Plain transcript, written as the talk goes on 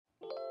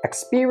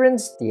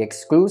Experience the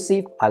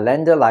exclusive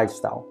islander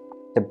lifestyle.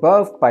 The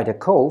Berth by the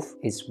Cove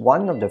is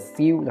one of the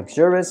few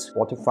luxurious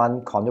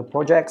waterfront condo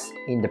projects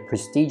in the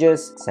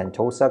prestigious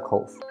Sentosa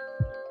Cove.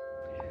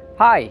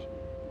 Hi,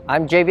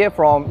 I'm Javier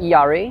from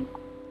ERA.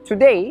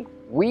 Today,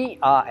 we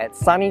are at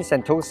sunny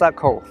Sentosa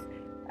Cove,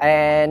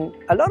 and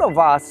a lot of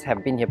us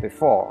have been here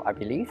before, I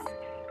believe.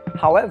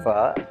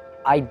 However,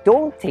 I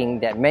don't think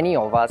that many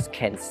of us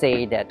can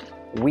say that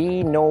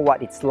we know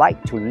what it's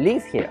like to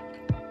live here.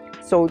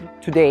 So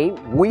today,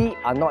 we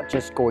are not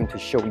just going to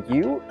show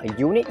you a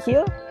unit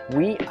here,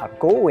 we are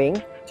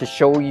going to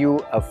show you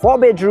a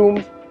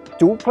 4-bedroom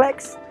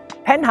duplex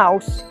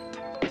penthouse,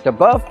 the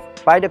Berth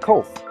by the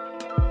Cove.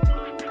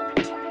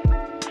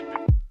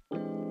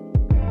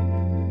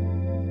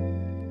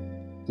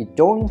 You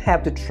don't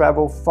have to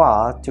travel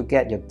far to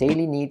get your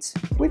daily needs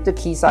with the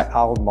Quayside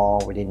Owl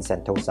Mall within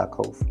Sentosa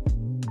Cove.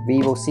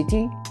 Vivo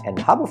City and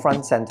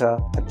Harbourfront Centre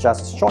are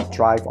just a short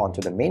drive onto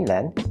the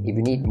mainland if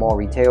you need more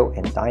retail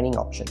and dining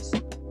options.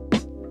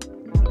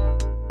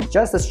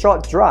 Just a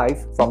short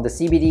drive from the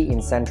CBD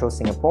in central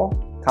Singapore,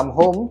 come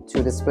home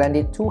to the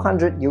splendid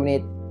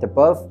 200-unit The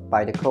Berth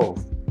by the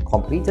Cove,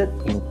 completed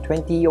in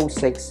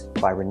 2006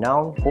 by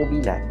renowned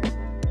Hobie Land.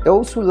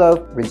 Those who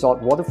love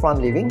resort waterfront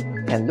living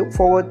can look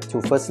forward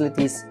to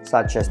facilities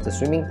such as the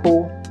swimming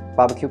pool,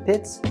 barbecue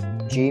pits,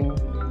 gym,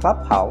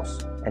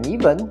 clubhouse, and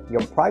even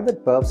your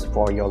private berths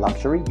for your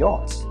luxury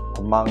yachts,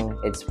 among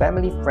its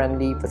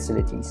family-friendly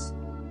facilities.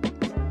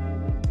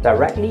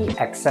 Directly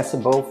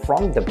accessible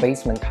from the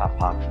basement car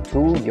park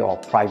to your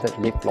private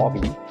lift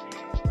lobby,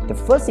 the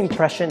first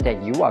impression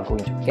that you are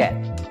going to get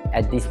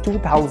at this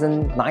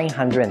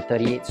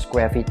 2,938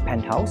 square feet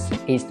penthouse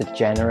is the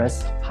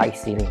generous high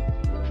ceiling.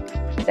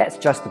 That's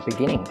just the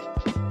beginning.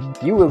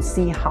 You will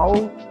see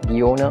how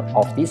the owner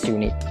of this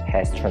unit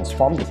has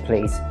transformed the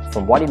place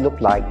from what it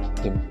looked like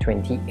in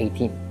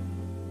 2018.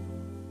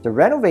 The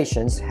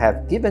renovations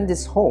have given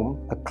this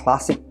home a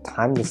classic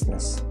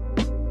timelessness.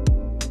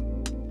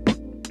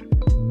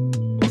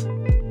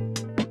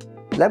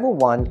 Level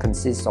 1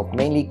 consists of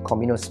mainly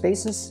communal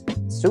spaces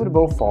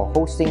suitable for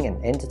hosting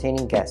and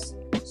entertaining guests,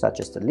 such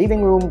as the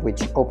living room,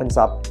 which opens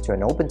up to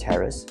an open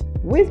terrace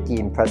with the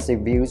impressive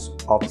views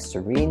of the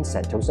serene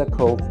Sentosa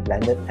Cove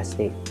landed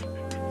estate.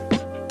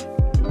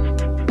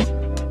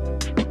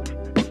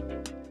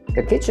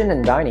 The kitchen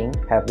and dining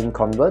have been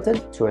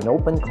converted to an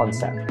open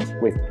concept,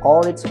 with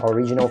all its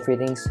original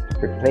fittings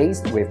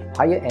replaced with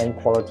higher-end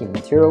quality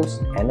materials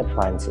and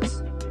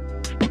appliances.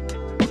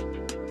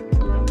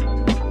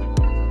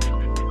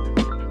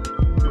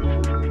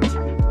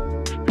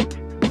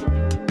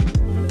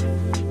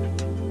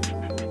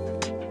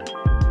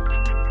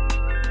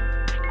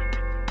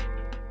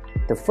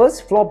 The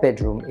first floor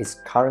bedroom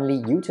is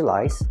currently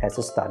utilized as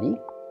a study,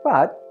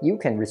 but you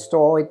can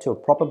restore it to a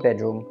proper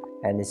bedroom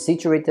and is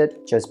situated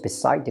just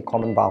beside the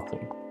common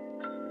bathroom.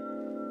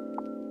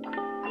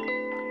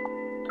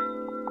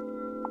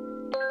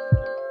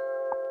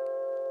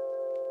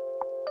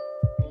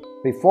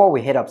 Before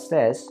we head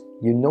upstairs,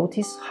 you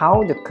notice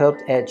how the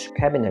curved edge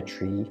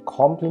cabinetry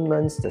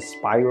complements the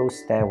spiral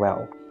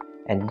stairwell.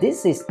 And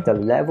this is the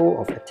level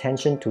of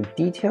attention to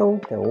detail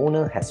the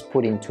owner has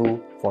put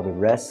into for the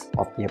rest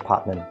of the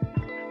apartment.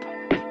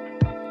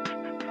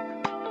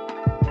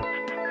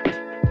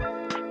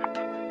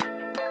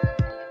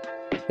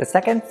 The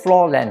second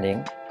floor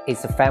landing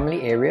is a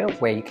family area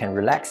where you can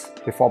relax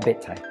before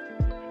bedtime.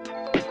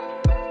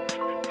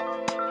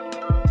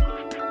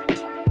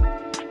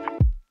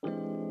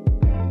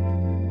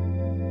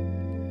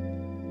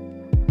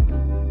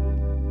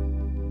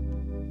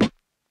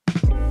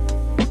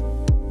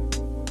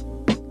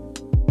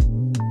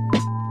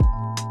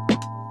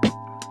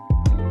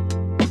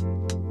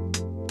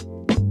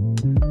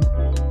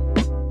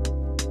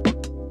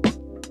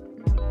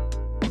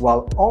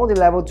 While all the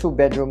level 2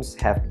 bedrooms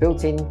have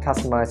built-in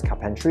customized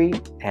carpentry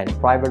and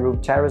private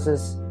roof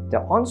terraces, the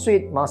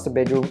ensuite master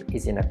bedroom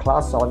is in a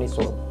class on its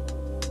own.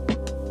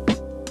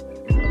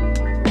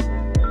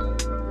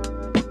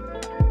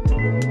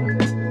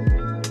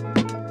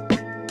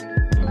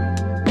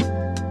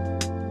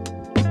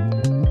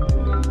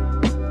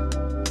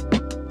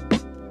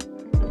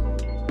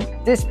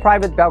 This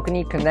private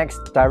balcony connects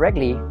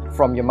directly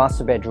from your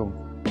master bedroom.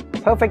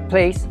 Perfect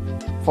place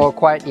for a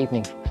quiet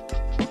evening.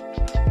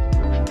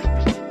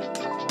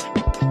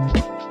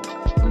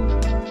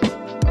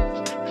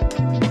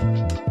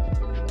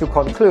 To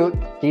conclude,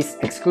 this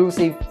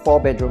exclusive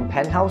 4-bedroom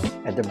penthouse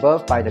at the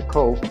Berth by the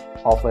Cove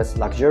offers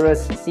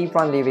luxurious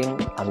seafront living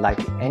unlike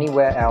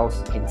anywhere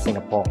else in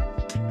Singapore.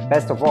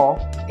 Best of all,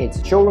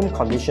 its showroom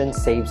condition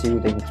saves you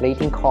the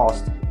inflating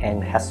cost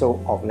and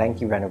hassle of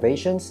lengthy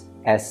renovations,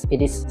 as it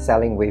is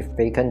selling with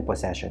vacant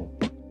possession.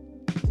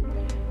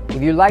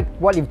 If you liked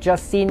what you've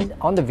just seen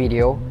on the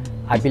video,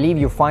 I believe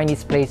you'll find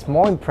this place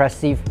more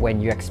impressive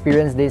when you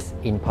experience this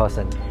in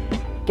person.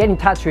 Get in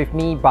touch with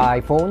me by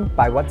phone,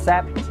 by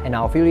WhatsApp, and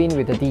I'll fill you in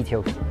with the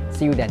details.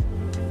 See you then.